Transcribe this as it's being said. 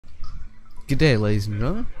Good day, ladies and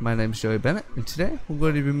gentlemen. My name is Joey Bennett, and today we're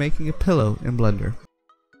going to be making a pillow in Blender.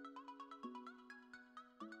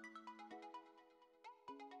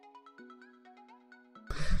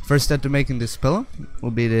 First step to making this pillow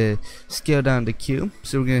will be to scale down the cube.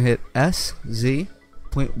 So we're going to hit S, Z,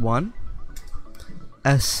 0.1,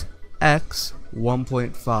 S, X,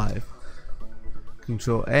 1.5.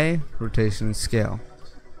 Control A, rotation and scale.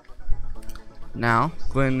 Now,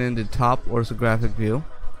 going into top orthographic view,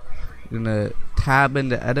 we're going to tab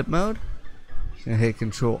into edit mode and hit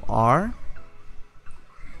Control R.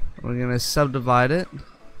 We're going to subdivide it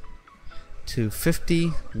to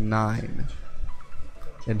 59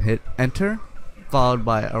 and hit enter, followed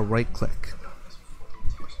by a right click.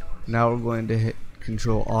 Now we're going to hit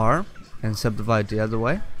Control R and subdivide the other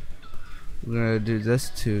way. We're going to do this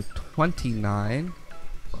to 29.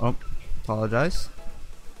 Oh, apologize.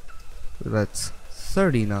 That's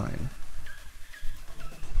 39.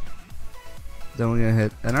 Then we're going to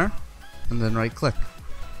hit enter and then right click.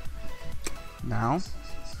 Now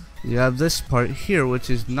you have this part here which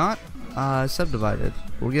is not subdivided.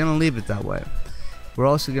 We're going to leave it that way. We're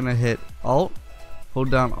also going to hit Alt, hold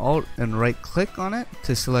down Alt and right click on it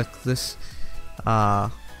to select this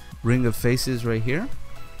ring of faces right here.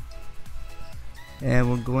 And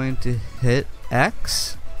we're going to hit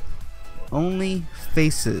X, only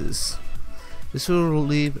faces. This will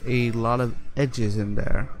leave a lot of edges in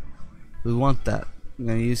there. We want that. I'm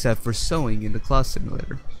going to use that for sewing in the Claw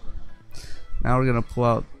Simulator. Now we're going to pull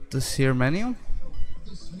out this here menu.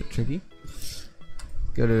 A bit tricky.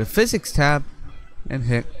 Go to the Physics tab and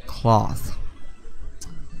hit Cloth.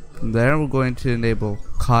 From there we're going to enable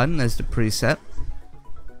Cotton as the preset.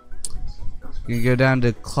 You can go down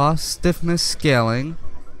to Cloth Stiffness Scaling.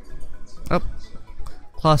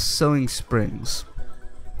 Cloth Sewing Springs.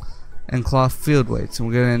 And cloth field weights. And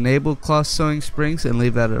we're going to enable cloth sewing springs and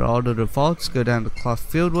leave that at auto defaults. Go down to cloth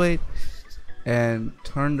field weight and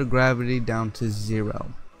turn the gravity down to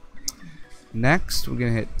 0. Next we're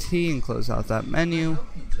going to hit T and close out that menu.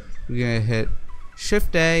 We're going to hit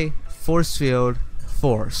Shift A, force field,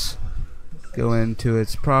 force. Go into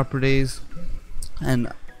its properties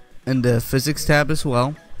and in the physics tab as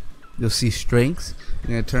well you'll see strength. I'm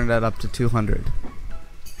going to turn that up to 200.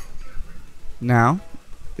 Now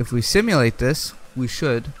if we simulate this, we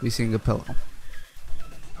should be seeing a pillow.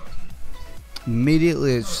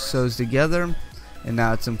 Immediately it sews together and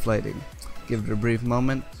now it's inflating. Give it a brief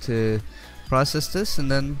moment to process this and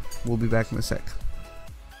then we'll be back in a sec.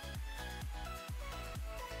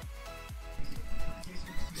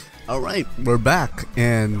 Alright, we're back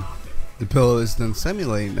and the pillow is done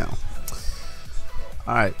simulating now.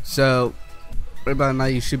 Alright, so right about now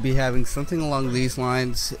you should be having something along these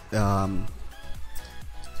lines.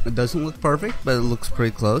 It doesn't look perfect, but it looks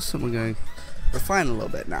pretty close, and we're going to refine a little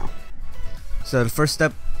bit now. So the first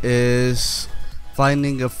step is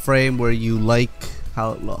finding a frame where you like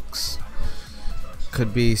how it looks.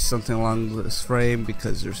 Could be something along this frame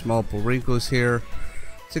because there's multiple wrinkles here.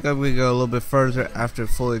 I think I'm going to go a little bit further after it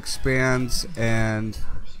fully expands, and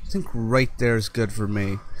I think right there is good for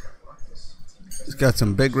me. It's got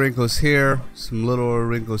some big wrinkles here, some little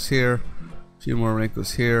wrinkles here, a few more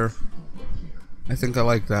wrinkles here. I think I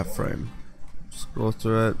like that frame. Scroll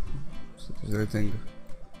through it. See if there's anything.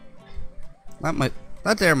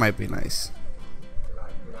 That there might be nice.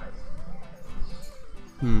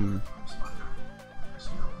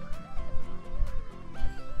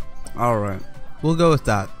 Alright. We'll go with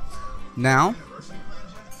that. Now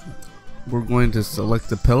we're going to select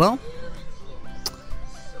the pillow.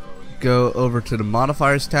 Go over to the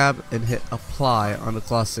modifiers tab and hit apply on the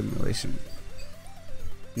claw simulation.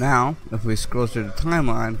 Now, if we scroll through the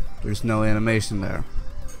timeline, there's no animation there.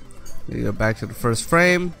 We go back to the first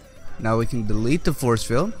frame. Now we can delete the force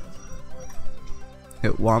field.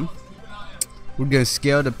 Hit 1. We're going to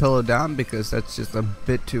scale the pillow down because that's just a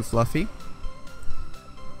bit too fluffy.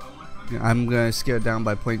 I'm going to scale it down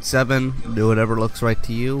by 0.7. Do whatever looks right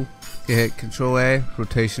to you. Okay, hit Control A,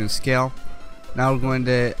 rotation and scale. Now we're going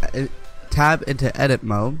to tab into edit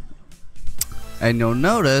mode. And you'll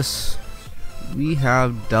notice we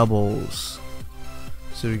have doubles.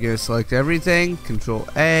 So we're going to select everything, Control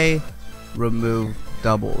A, remove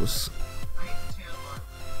doubles.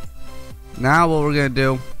 Now what we're going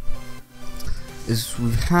to do is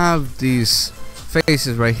we have these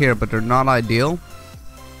faces right here, but they're not ideal.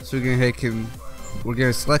 So we're going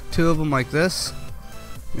to select 2 of them like this.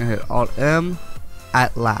 We're going to hit Alt M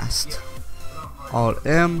at last. Alt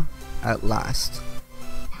M at last.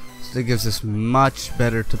 That gives us much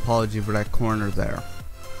better topology for that corner there.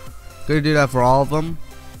 Gonna do that for all of them.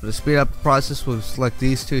 To speed up the process, we'll select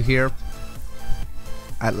these 2 here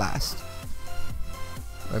at last.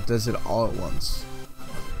 that does it all at once.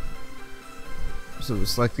 So we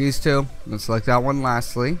select these two, and select that one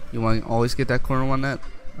lastly. You want to always get that corner one that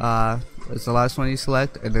is the last one you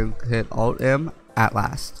select, and then hit Alt M at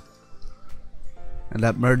last. And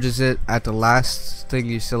that merges it at the last thing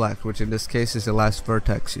you select, which in this case is the last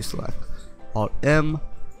vertex you select. Alt M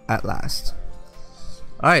at last.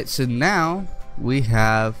 Alright, so now we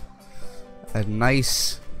have a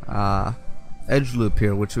nice edge loop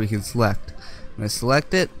here, which we can select. When I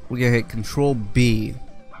select it, we're going to hit Control B.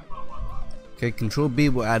 Okay, Control B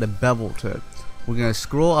will add a bevel to it. We're going to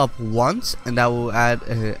scroll up once, and that will add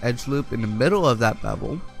an edge loop in the middle of that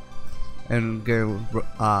bevel. And go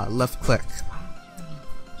left click.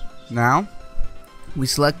 Now, we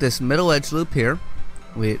select this middle edge loop here.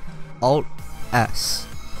 We hit Alt S.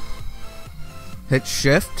 Hit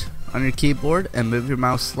Shift on your keyboard and move your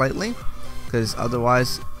mouse slightly, because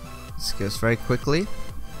otherwise this goes very quickly.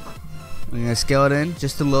 We're going to scale it in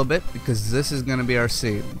just a little bit because this is going to be our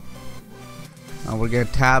scene. Now we're going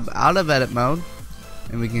to tab out of edit mode,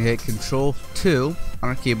 and we can hit Control 2 on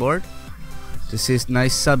our keyboard to see this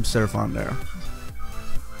nice subsurf on there.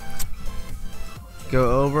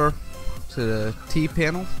 Go over to the T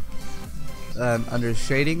panel, and under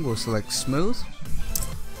shading we'll select smooth,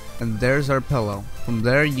 and there's our pillow. From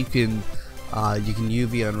there you can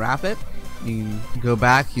UV unwrap it. You can go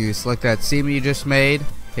back, you select that seam you just made,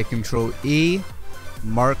 hit Control E,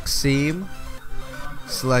 mark seam,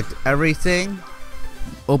 select everything,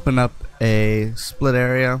 open up a split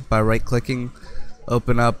area by right clicking,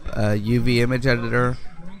 open up a UV image editor,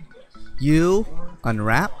 U,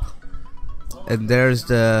 unwrap, and there's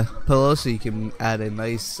the pillow, so you can add a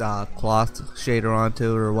nice cloth shader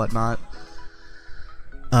onto it or whatnot.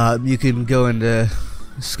 You can go into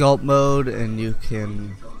sculpt mode and you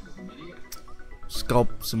can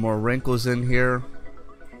sculpt some more wrinkles in here,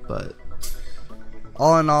 but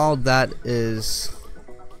all in all, that is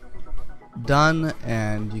done,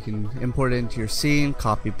 and you can import it into your scene,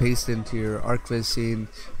 copy paste it into your Arch Viz scene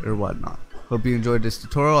or whatnot. Hope you enjoyed this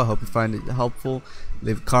tutorial. I hope you find it helpful.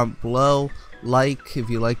 Leave a comment below, like if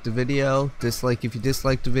you liked the video, dislike if you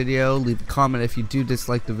disliked the video, leave a comment if you do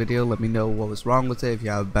dislike the video. Let me know what was wrong with it, if you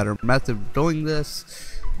have a better method of doing this,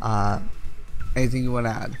 anything you want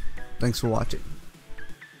to add. Thanks for watching.